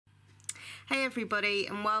Hey everybody,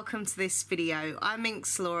 and welcome to this video. I'm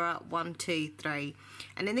Inxlaura123,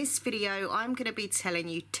 and in this video I'm going to be telling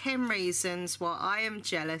you 10 reasons why I am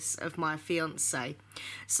jealous of my fiance.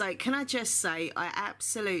 So can I just say I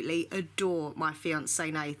absolutely adore my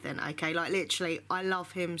fiance Nathan, okay? Like literally I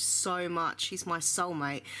love him so much. He's my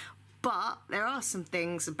soulmate. But there are some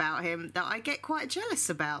things about him that I get quite jealous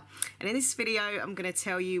about. And in this video I'm going to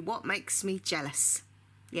tell you what makes me jealous.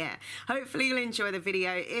 Yeah, hopefully you'll enjoy the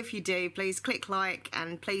video. If you do, please click like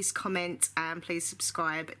and please comment and please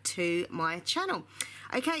subscribe to my channel.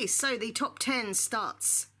 Okay, so the top 10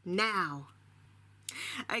 starts now.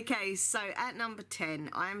 Okay, so at number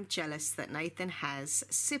 10, I'm jealous that Nathan has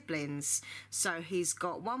siblings. So he's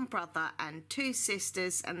got one brother and two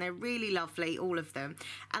sisters, and they're really lovely, all of them.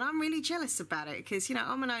 And I'm really jealous about it because, you know,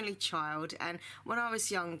 I'm an only child, and when I was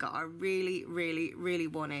younger, I really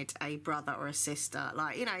wanted a brother or a sister.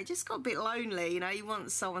 Like, you know, it just got a bit lonely, you know, you want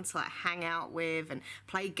someone to like hang out with and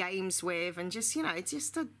play games with and just, you know,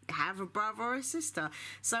 just to have a brother or a sister.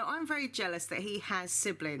 So I'm very jealous that he has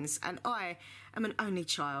siblings, and I am an only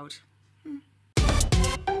child.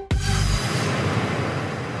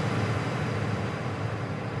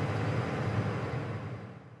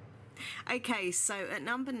 Okay, so at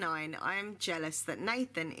number 9, I am jealous that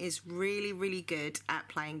Nathan is really good at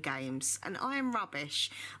playing games, and I am rubbish.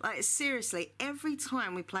 Like seriously, every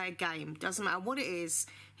time we play a game, doesn't matter what it is,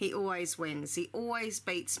 he always wins. He always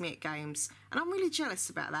beats me at games, and I'm really jealous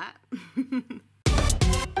about that.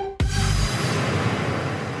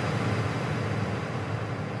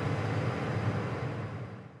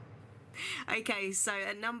 Okay, so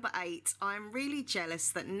at number 8, I'm really jealous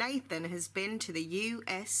that Nathan has been to the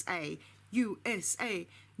USA. USA.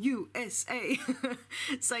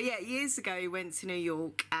 So yeah, years ago he went to New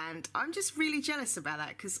York, and I'm just really jealous about that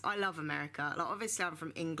because I love America. Like obviously I'm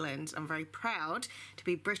from England, I'm very proud to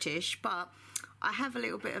be British, but I have a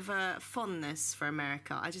little bit of a fondness for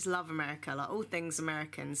America. I just love America, like all things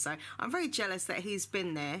American. So I'm very jealous that he's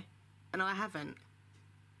been there and I haven't.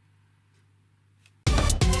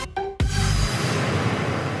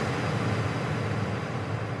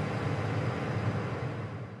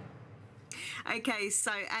 Okay,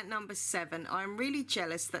 so at number 7, I'm really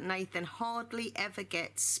jealous that Nathan hardly ever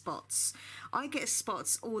gets spots. I get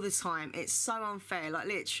spots all the time. It's so unfair, like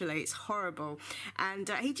literally, it's horrible. And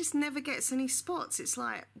he just never gets any spots. It's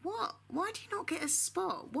like, what? Why do you not get a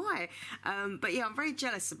spot? Why? But yeah, I'm very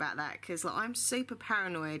jealous about that because like, I'm super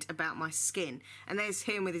paranoid about my skin. And there's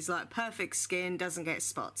him with his like perfect skin, doesn't get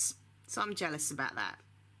spots. So I'm jealous about that.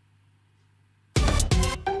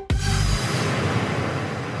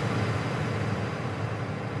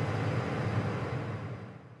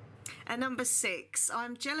 At number 6,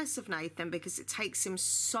 I'm jealous of Nathan because it takes him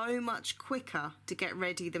so much quicker to get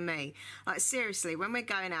ready than me. Like seriously, when we're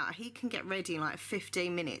going out, he can get ready in like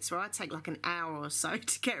 15 minutes, where I take like an hour or so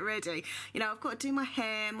to get ready. You know, I've got to do my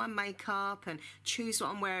hair, my makeup, and choose what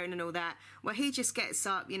I'm wearing and all that. Where he just gets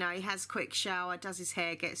up, you know, he has a quick shower, does his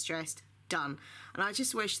hair, gets dressed, done. And I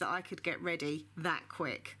just wish that I could get ready that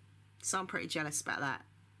quick. So I'm pretty jealous about that.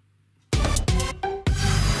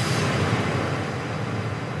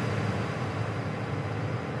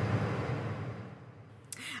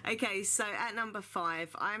 Okay, so at number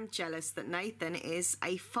 5, I'm jealous that Nathan is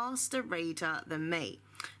a faster reader than me.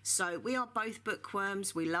 So we are both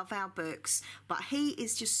bookworms, we love our books, but he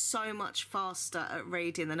is just so much faster at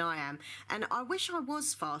reading than I am. And I wish I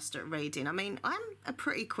was faster at reading. I mean, I'm a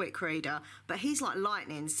pretty quick reader, but he's like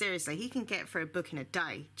lightning, seriously. He can get through a book in a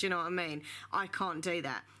day. Do you know what I mean? I can't do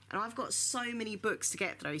that. And I've got so many books to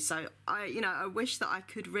get through, so I wish that I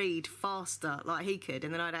could read faster like he could,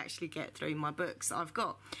 and then I'd actually get through my books that I've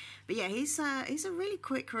got. But yeah, he's a really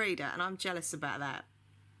quick reader, and I'm jealous about that.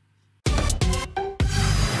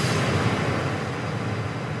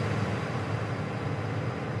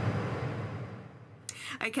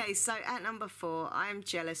 Okay, so at number 4, I'm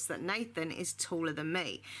jealous that Nathan is taller than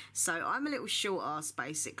me. So I'm a little short ass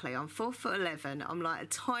basically. I'm 4'11". I'm like a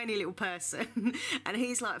tiny little person, and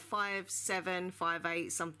he's like 5'7",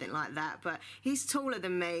 5'8", something like that. But he's taller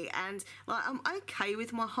than me, and like I'm okay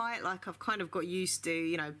with my height. Like I've kind of got used to,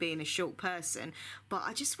 you know, being a short person. But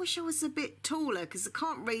I just wish I was a bit taller because I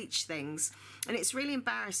can't reach things, and it's really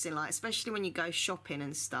embarrassing. Like especially when you go shopping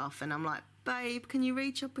and stuff, and I'm like, babe, can you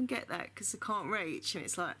reach up and get that because I can't reach? And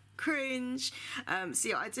it's like cringe. So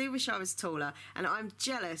yeah, I do wish I was taller, and I'm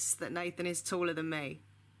jealous that Nathan is taller than me.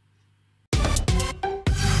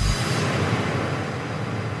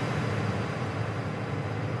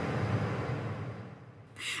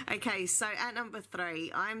 Okay, so at number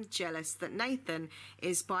 3, I'm jealous that Nathan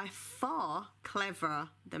is by far cleverer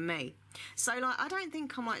than me. So, like, I don't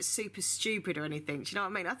think I'm, like, super stupid or anything, do you know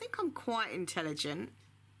what I mean? I think I'm quite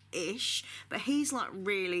intelligent-ish, but he's, like,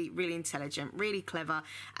 really, really intelligent, really clever,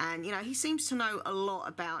 and, you know, he seems to know a lot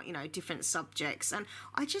about, you know, different subjects, and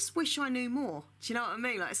I just wish I knew more, do you know what I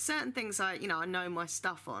mean? Like, certain things I know my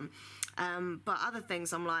stuff on, but other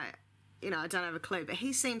things I'm like, you know, I don't have a clue, but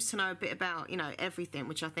he seems to know a bit about, you know, everything,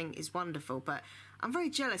 which I think is wonderful. But I'm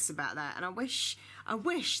very jealous about that, and I wish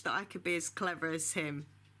that I could be as clever as him.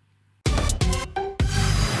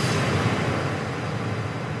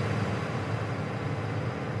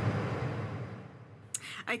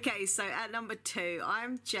 Okay, so at number 2,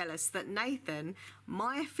 I'm jealous that Nathan,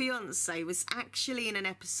 my fiance, was actually in an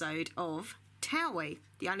episode of Towie,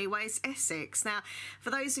 The Only Way is Essex. Now,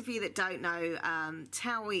 for those of you that don't know,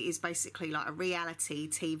 Towie is basically like a reality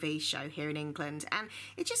TV show here in England, and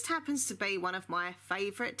it just happens to be one of my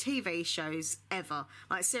favourite TV shows ever.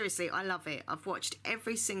 Like, seriously, I love it. I've watched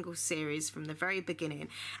every single series from the very beginning,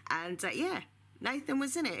 and yeah, Nathan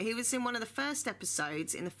was in it. He was in one of the first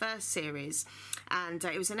episodes in the first series, and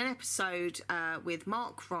it was in an episode with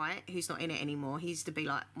Mark Wright, who's not in it anymore. He used to be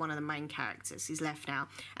like one of the main characters. He's left now.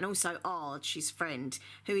 And also Arj, his friend,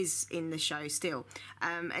 who is in the show still.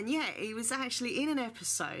 And yeah, he was actually in an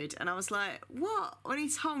episode, and I was like, what? When he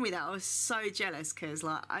told me that, I was so jealous, because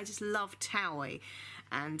like, I just love Towie,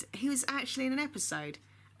 and he was actually in an episode,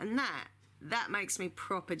 and that makes me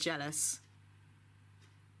proper jealous.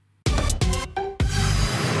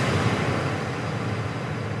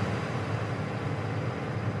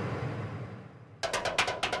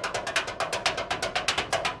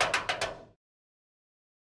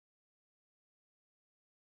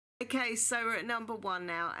 Okay, so we're at number 1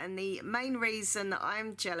 now, and the main reason that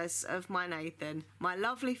I'm jealous of my Nathan, my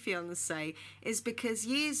lovely fiancé, is because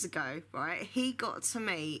years ago, right, he got to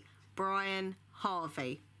meet Brian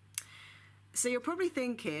Harvey. So you're probably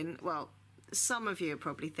thinking, well, some of you are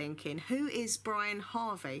probably thinking, who is Brian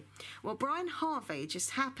Harvey? Well, Brian Harvey just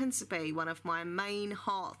happened to be one of my main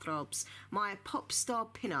heartthrobs, my pop star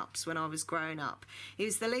pin-ups when I was growing up. He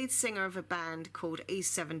was the lead singer of a band called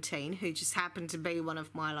E17, who just happened to be one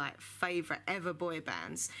of my like favourite ever boy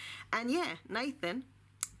bands. And yeah, Nathan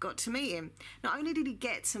got to meet him. Not only did he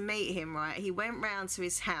get to meet him, right, he went round to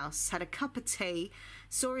his house, had a cup of tea,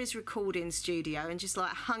 saw his recording studio, and just like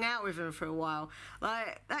hung out with him for a while.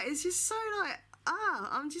 Like, that is just so like,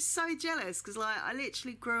 I'm just so jealous, because like I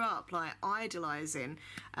literally grew up like idolising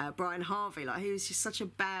Brian Harvey. Like, he was just such a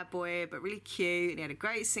bad boy, but really cute, and he had a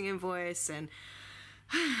great singing voice, and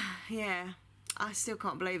yeah, I still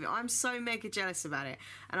can't believe it. I'm so mega jealous about it.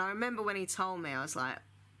 And I remember when he told me, I was like,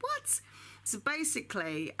 what? So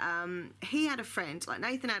basically, he had a friend, like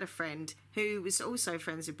Nathan had a friend who was also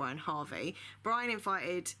friends with Brian Harvey. Brian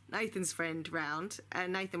invited Nathan's friend round,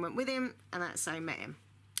 and Nathan went with him, and that's how he met him.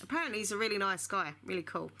 Apparently he's a really nice guy, really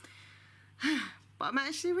cool. But I'm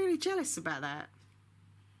actually really jealous about that.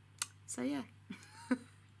 So yeah.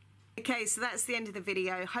 Okay, so that's the end of the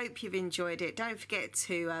video. Hope you've enjoyed it. Don't forget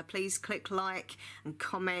to please click like and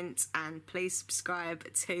comment, and please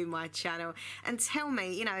subscribe to my channel. And tell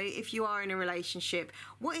me, you know, if you are in a relationship,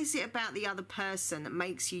 what is it about the other person that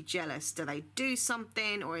makes you jealous? Do they do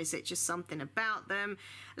something, or is it just something about them?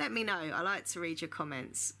 Let me know. I like to read your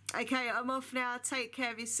comments. Okay, I'm off now. Take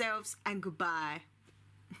care of yourselves, and goodbye.